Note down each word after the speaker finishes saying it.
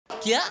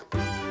क्या?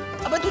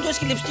 अबे तुझे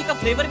उसकी लिपस्टिक का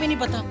फ्लेवर भी नहीं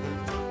पता?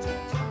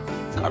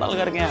 कडल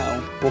करके आया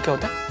हूँ। वो क्या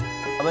होता है?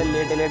 अबे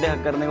लेटे लेटे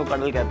हक करने को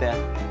कडल कहते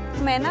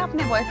हैं। मैं ना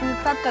अपने बॉयफ्रेंड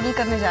के साथ कडल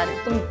करने जा रही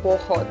हूँ। तुम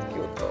बहुत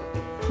क्यूट हो।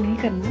 नहीं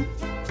करना?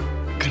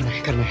 करना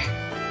है, करना है।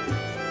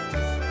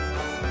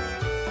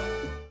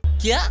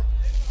 क्या?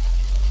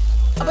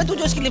 अबे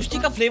तुझे उसकी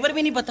लिपस्टिक का फ्लेवर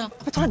भी नहीं पता?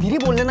 अबे थोड़ा धीरे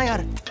बोल लेना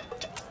यार।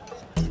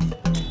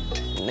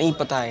 नहीं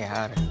पता है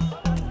यार।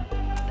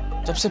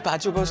 जब से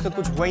पैचो का उसका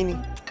कुछ हुआ ही नहीं।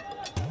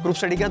 ग्रुप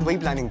स्टडी के बाद वही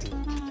प्लानिंग थी।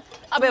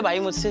 अबे भाई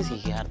मुझसे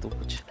सीख यार तू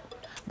कुछ।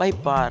 भाई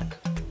पार्क,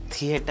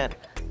 थिएटर,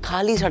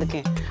 खाली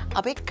सड़कें,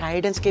 अबे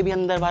गाइडेंस के भी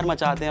अंदर बाहर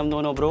मचाते हैं हम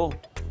दोनों ब्रो।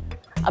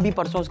 अभी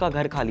परसों उसका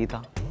घर खाली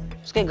था,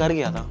 उसके घर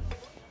गया था,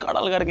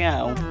 कडल करके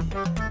आया हूँ।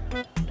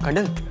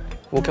 कडल?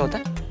 वो क्या होता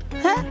है?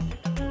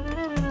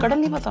 कडल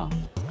नहीं पता?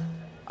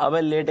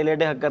 अबे लेटे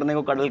लेटे हक करने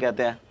को कडल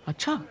कहते हैं।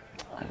 अच्छा।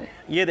 अरे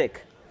ये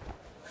देख,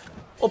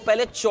 वो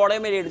पहले चौड़े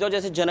में लेट जाओ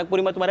जैसे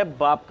जनकपुरी में तुम्हारे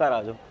बाप का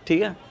राज हो,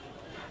 ठीक है?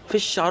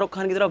 फिर शाहरुख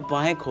खान की तरफ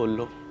बाहें खोल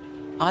लो।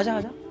 आजा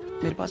आजा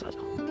मेरे पास आजा।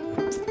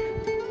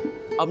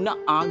 अब ना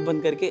आंख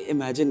बंद करके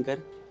इमेजिन कर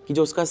कि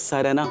जो उसका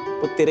सर है ना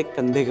वो तेरे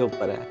कंधे के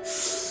ऊपर है।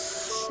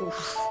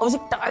 अब उसे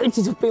टाइट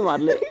सी झप्पी मार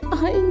ले।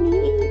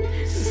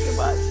 इसके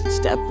बाद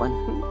स्टेप 1,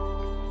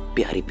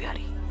 प्यारी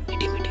प्यारी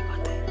मीठी मीठी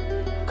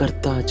बातें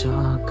करता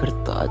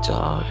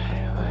जा।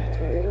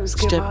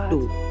 स्टेप 2,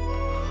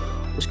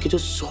 उसके जो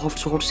सॉफ्ट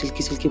सॉफ्ट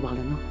सिल्की सिल्की बाल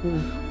है ना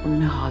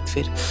उनमें हाथ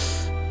फेर।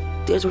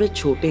 तेरे थोड़े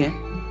छोटे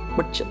हैं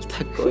बट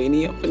चलता कोई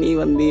नहीं, अपनी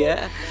बंदी है।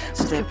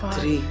 स्टेप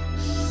 3,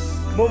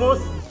 मोमोज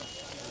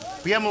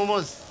भैया,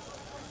 मोमोज।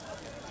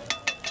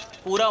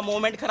 पूरा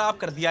मोमेंट खराब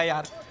कर दिया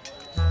यार।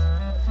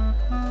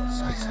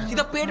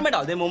 सीधा पेट में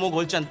डाल दे मोमो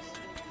गोलचंद।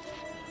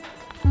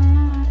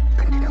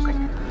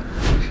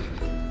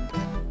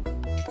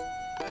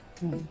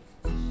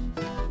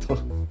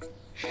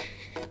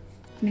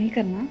 नहीं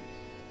करना?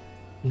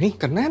 नहीं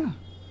करना है ना,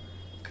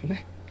 करना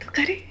है तो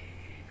करे।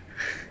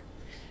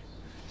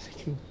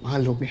 लेकिन वहाँ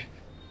लोग हैं।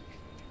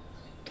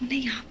 तूने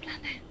यहाँ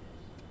बुलाना है?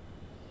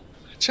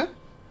 अच्छा,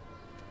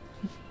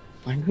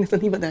 पांडु ने तो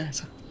नहीं बताया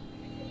ऐसा।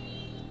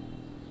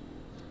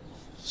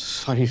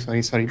 सॉरी।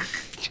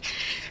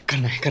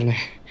 करना है।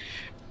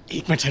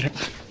 1 मिनट जरा।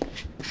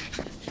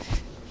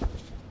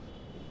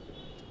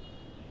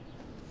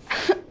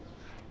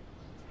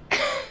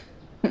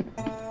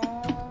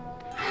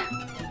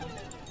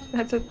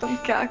 अच्छा तुम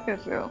क्या कर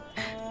रहे हो?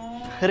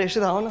 अरे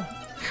इशिता आओ ना।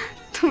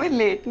 तुम्हें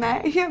लेटना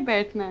है या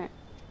बैठना है?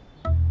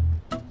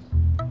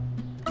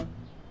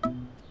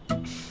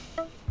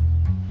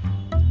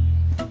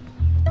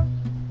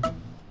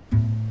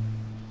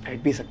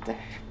 बैठ भी सकते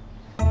हैं।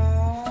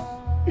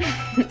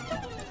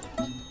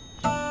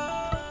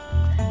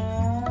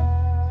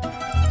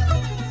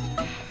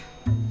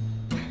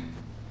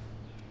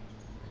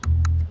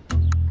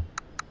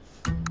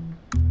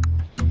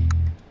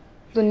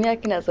 दुनिया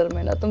की नजर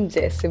में ना तुम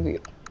जैसे भी हो,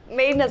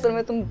 मेरी नजर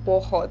में तुम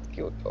बहुत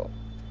क्यूट हो।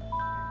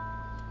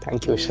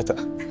 Thank you Ishita.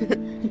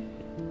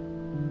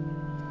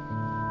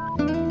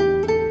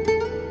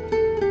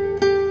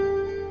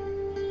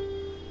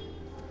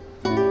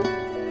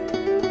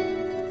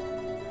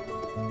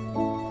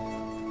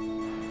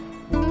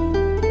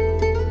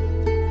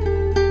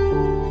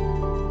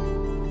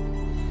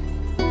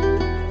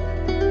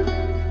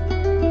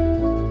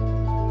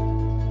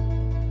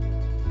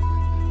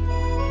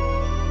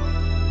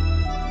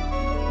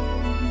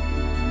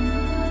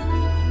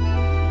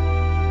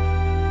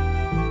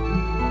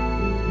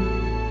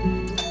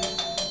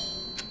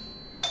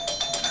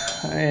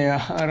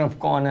 यार अब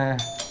कौन है?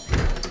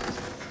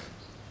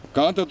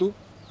 कहाँ था तू?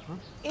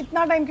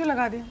 इतना टाइम क्यों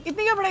लगा दिया?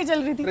 इतनी क्या पढ़ाई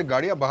चल रही थी? अरे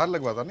गाड़ियाँ बाहर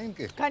लगवाता ना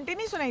इनके। घंटे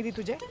नहीं सुनाई दी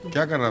तुझे?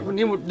 क्या कर रहा था?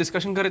 नहीं, वो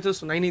डिस्कशन कर रहे थे,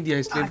 सुनाई नहीं दिया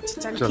इसलिए।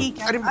 अच्छा चल ठीक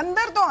है। अरे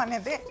अंदर तो आने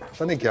दे।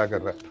 पता नहीं क्या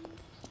कर रहा है।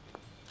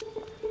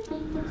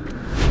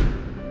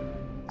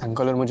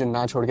 अंकल और मुझे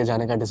ना छोड़ के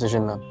जाने का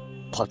डिसीजन ना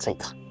बहुत सही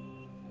था।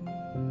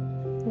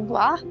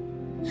 वाह,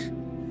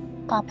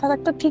 पापा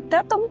तक तो ठीक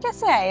था, तुम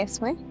कैसे आए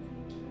इसमें?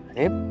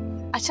 अरे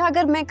अच्छा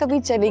अगर मैं कभी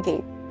चली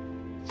गई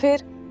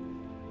फिर?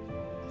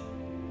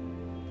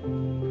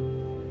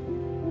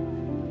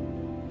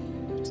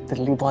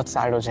 दिल्ली बहुत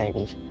सैड हो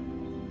जाएगी।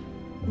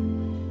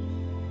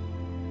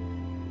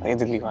 ये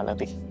दिल्ली वाला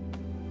भी।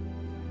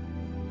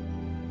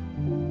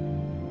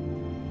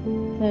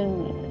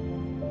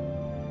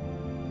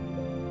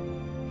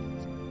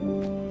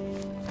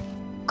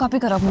 कॉपी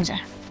करो मुझे।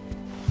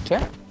 क्या?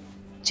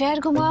 चेयर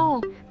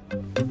घुमाओ।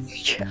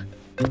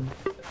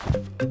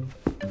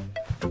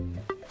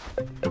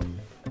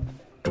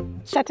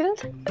 सेटल्ड?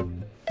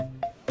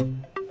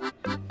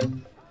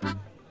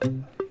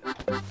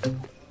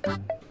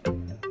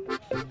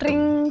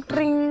 ट्रिंग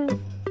ट्रिंग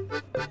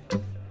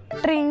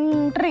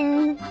ट्रिंग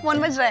ट्रिंग फोन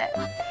बज रहा है।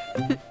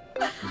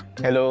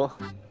 हेलो।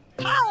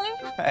 हाय।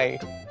 हाय।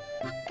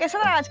 कैसा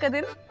रहा आज का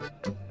दिन?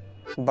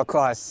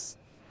 बकवास।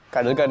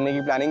 कडल करने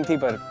की प्लानिंग थी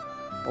पर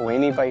हो ही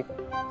नहीं पाई।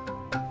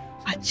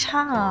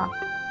 अच्छा,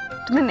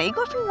 तुमने नई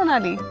गर्लफ्रेंड बना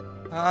ली?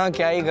 हाँ,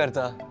 क्या ही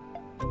करता,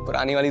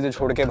 पुरानी वाली तो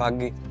छोड़ के भाग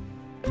गई।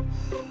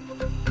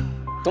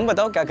 तुम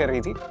बताओ क्या कर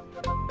रही थी?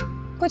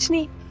 कुछ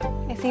नहीं,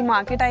 ऐसे ही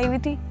मार्केट आई हुई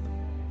थी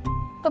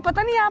तो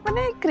पता नहीं यहाँ पर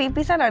ना एक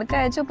क्रीपी सा लड़का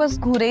है जो बस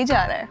घूरे ही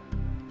जा रहा है।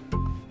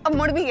 अब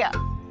मुड़ भी गया।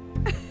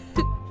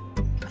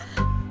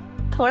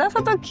 थोड़ा सा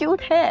तो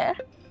क्यूट है।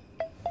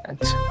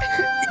 अच्छा।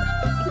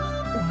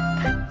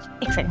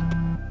 एक सेकंड।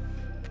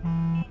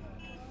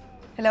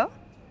 हेलो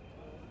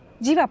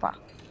जी पापा।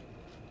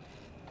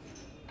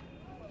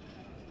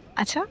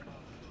 अच्छा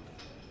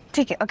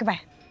ठीक है, ओके बाय।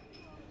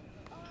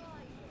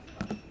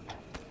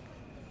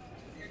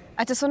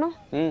 अच्छा सुनो,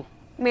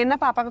 मेरे ना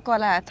पापा का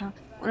कॉल आया था,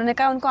 उन्होंने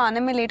कहा उनको आने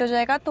में लेट हो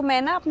जाएगा तो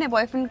मैं ना अपने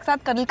बॉयफ्रेंड के साथ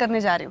कदल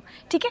करने जा रही हूँ।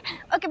 ठीक है,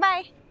 ओके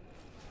बाय।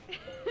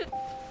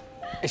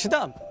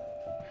 इशिता,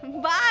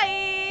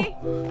 बाय।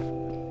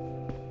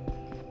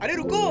 अरे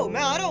रुको,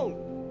 मैं आ रहा हूँ।